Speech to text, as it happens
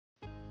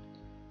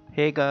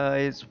Hey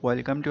guys,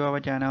 welcome to our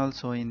channel.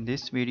 So in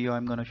this video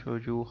I'm gonna show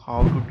you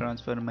how to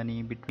transfer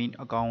money between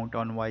account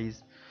on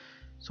Wise.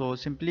 So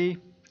simply,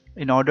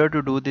 in order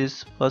to do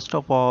this, first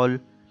of all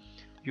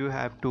you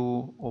have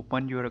to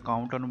open your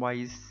account on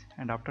Wise,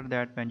 and after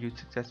that when you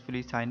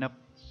successfully sign up,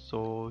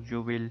 so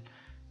you will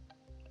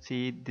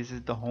see this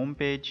is the home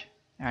page.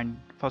 And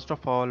first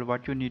of all,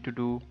 what you need to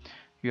do,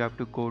 you have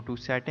to go to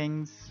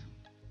settings,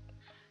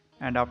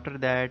 and after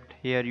that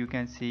here you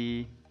can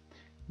see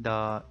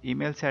the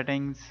email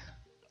settings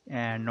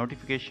and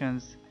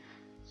notifications.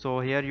 So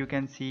here you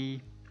can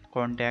see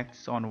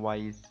contacts on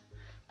Wise.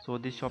 So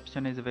this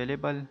option is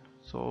available,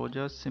 so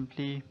just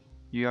simply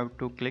you have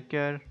to click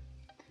here,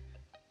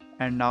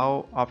 and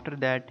now after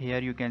that here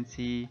you can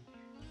see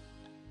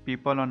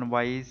people on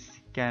Wise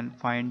can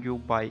find you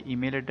by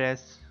email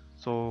address.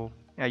 So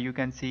you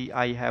can see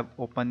I have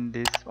opened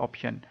this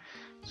option,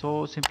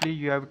 so simply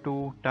you have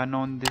to turn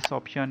on this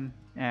option,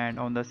 and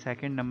on the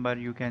second number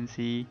you can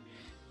see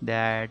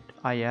that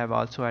I have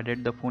also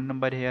added the phone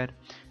number here,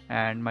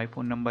 and my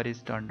phone number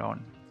is turned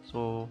on.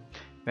 So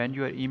when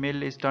your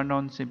email is turned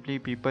on, simply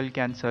people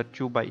can search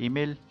you by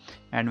email,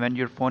 and when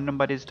your phone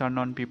number is turned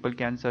on, people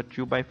can search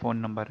you by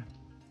phone number.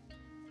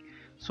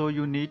 So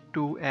you need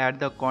to add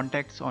the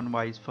contacts on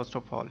Wise first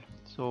of all.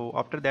 So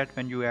after that,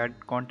 when you add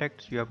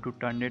contacts, you have to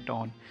turn it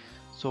on.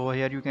 So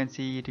here you can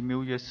see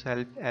remove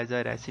yourself as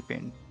a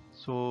recipient.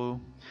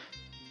 So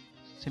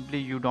simply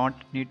you don't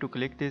need to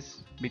click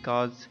this,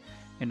 because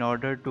in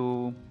order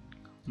to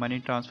money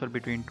transfer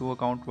between two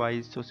account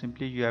Wise, so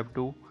simply you have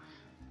to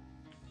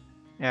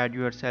add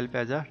yourself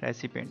as a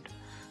recipient.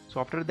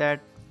 So after that,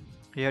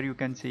 here you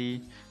can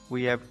see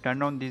we have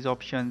turned on these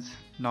options.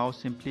 Now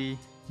simply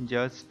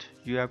just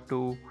you have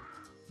to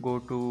go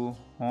to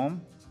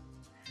home,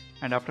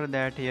 and after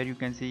that here you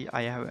can see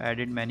I have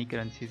added many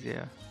currencies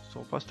here.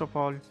 So first of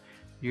all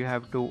you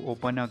have to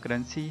open a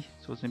currency,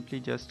 so simply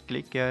just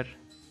click here,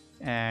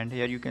 and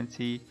here you can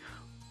see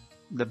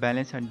the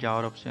balance and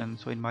jar option.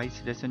 So in my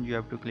suggestion you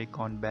have to click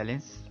on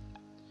balance,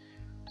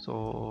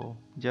 so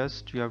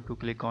just you have to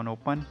click on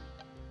open,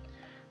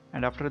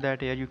 and after that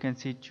here you can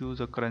see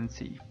choose a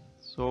currency.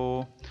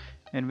 So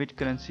in which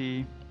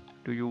currency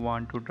do you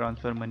want to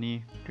transfer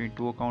money between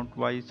two account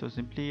Wise? So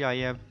simply I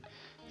have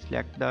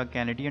select the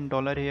Canadian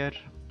dollar here.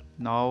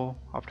 Now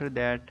after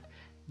that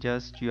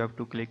just you have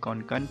to click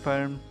on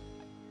confirm,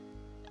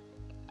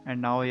 and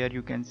now here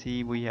you can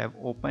see we have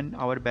opened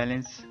our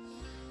balance.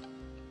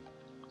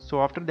 So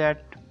after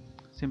that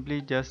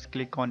simply just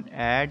click on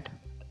add,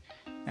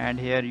 and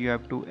here you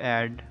have to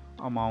add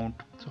amount.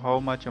 So how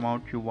much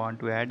amount you want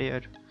to add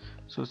here?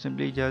 So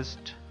simply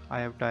just I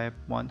have typed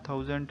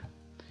 1000,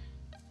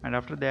 and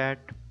after that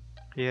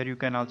here you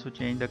can also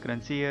change the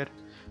currency here.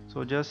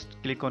 So just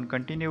click on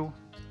continue.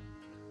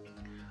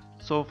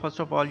 So first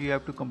of all you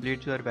have to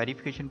complete your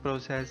verification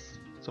process.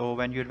 So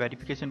when your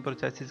verification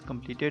process is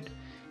completed,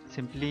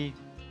 simply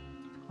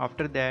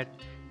after that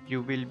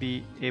you will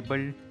be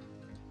able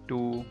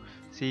to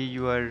see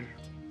your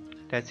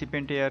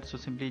recipient here. So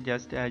simply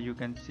just as you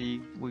can see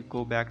we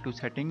go back to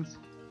settings,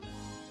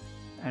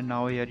 and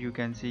now here you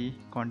can see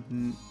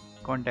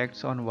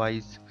contacts on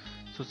Wise.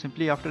 So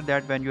simply after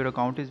that when your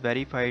account is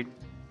verified,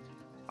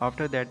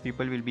 after that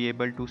people will be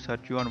able to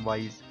search you on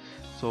Wise.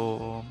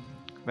 So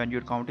when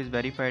your account is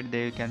verified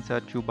they can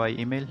search you by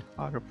email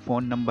or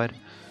phone number.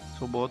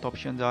 So both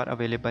options are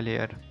available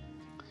here.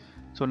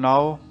 So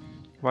now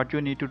what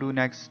you need to do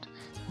next,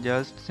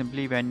 just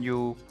simply when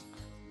you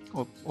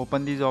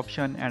open this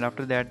option, and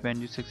after that when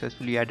you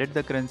successfully added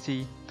the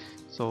currency,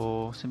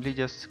 so simply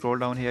just scroll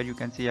down here, you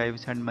can see I have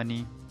sent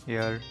money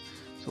here.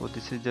 So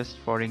this is just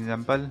for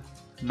example.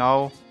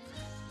 Now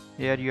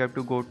here you have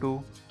to go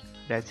to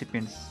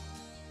recipients.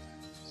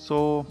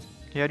 So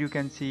here you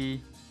can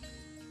see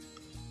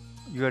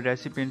your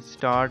recipients,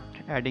 start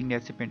adding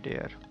recipient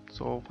here.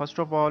 So first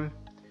of all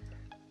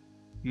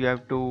you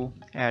have to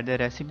add the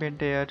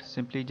recipient here.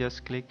 Simply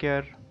just click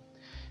here,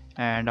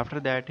 and after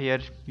that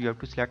here you have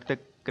to select the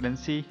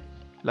currency.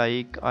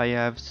 Like I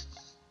have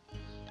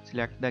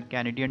select the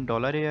Canadian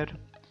dollar here,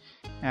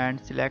 and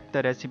select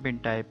the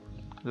recipient type,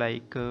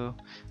 like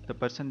the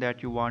person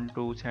that you want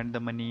to send the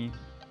money,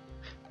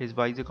 his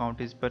Wise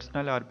account is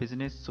personal or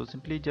business. So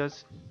simply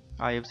just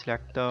I have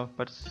select the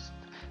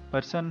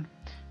person,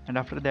 and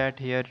after that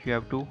here you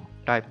have to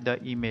type the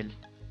email.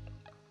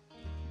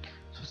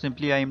 So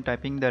simply I am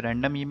typing the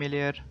random email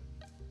here,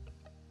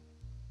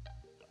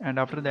 and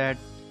after that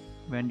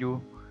when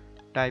you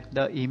type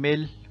the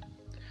email,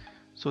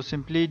 so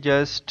simply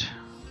just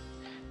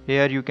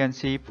here you can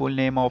see full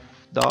name of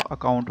the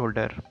account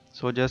holder.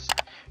 So just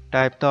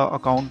type the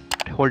account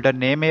holder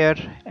name here,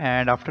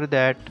 and after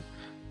that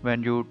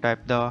when you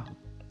type the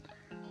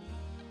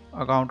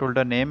account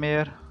holder name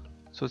here,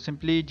 so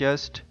simply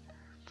just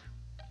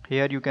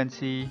here you can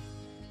see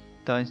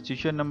the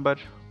institution number.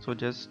 So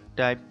just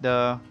type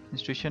the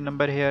institution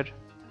number here,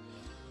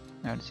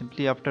 and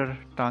simply after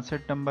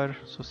transit number,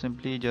 so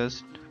simply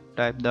just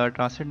type the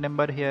transit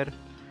number here.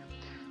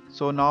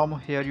 So now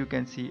here you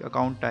can see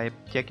account type,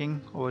 checking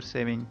or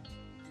saving.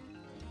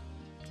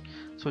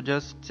 So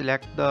just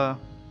select the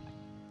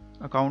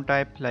account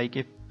type, like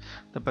if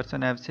the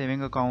person have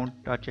saving account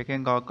or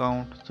checking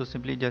account, so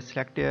simply just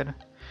select here,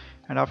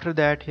 and after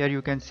that here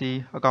you can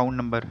see account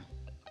number.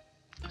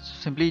 So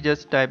simply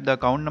just type the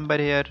account number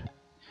here,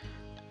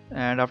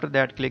 and after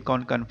that click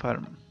on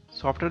confirm.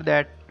 So after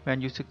that, when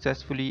you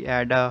successfully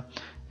add a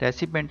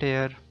recipient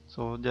here,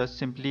 so just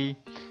simply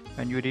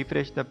when you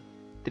refresh the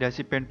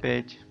recipient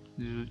page,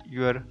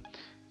 your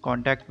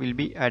contact will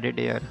be added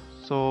here.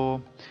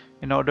 So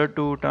in order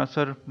to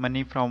transfer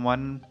money from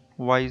one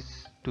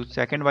Wise to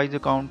second Wise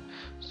account,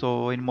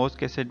 so in most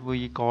cases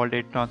we called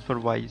it transfer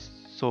Wise.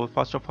 So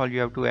first of all you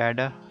have to add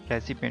a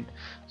recipient.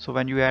 So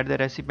when you add the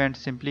recipient,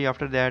 simply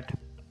after that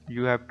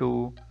you have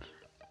to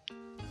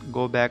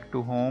go back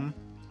to home,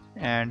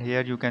 and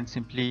here you can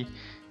simply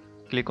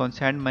click on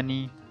send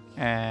money,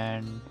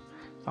 and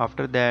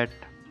after that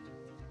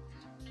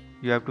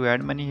you have to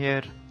add money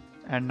here.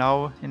 And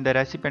now in the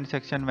recipient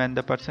section, when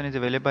the person is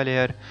available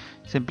here,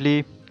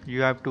 simply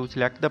you have to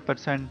select the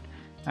person,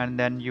 and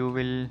then you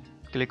will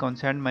click on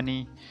send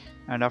money,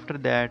 and after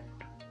that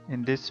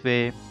in this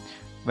way,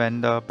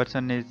 when the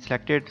person is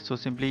selected, so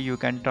simply you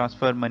can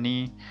transfer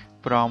money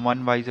from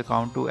one Wise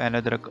account to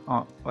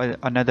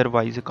another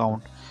Wise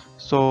account.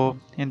 So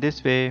in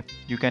this way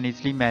you can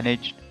easily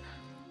manage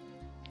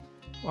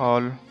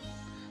all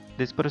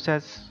this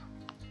process.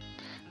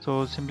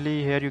 So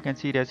simply here you can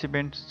see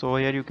recipients, so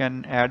here you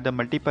can add the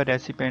multiple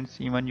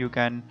recipients, even you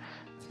can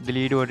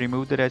delete or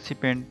remove the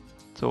recipient.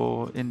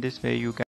 So in this way you can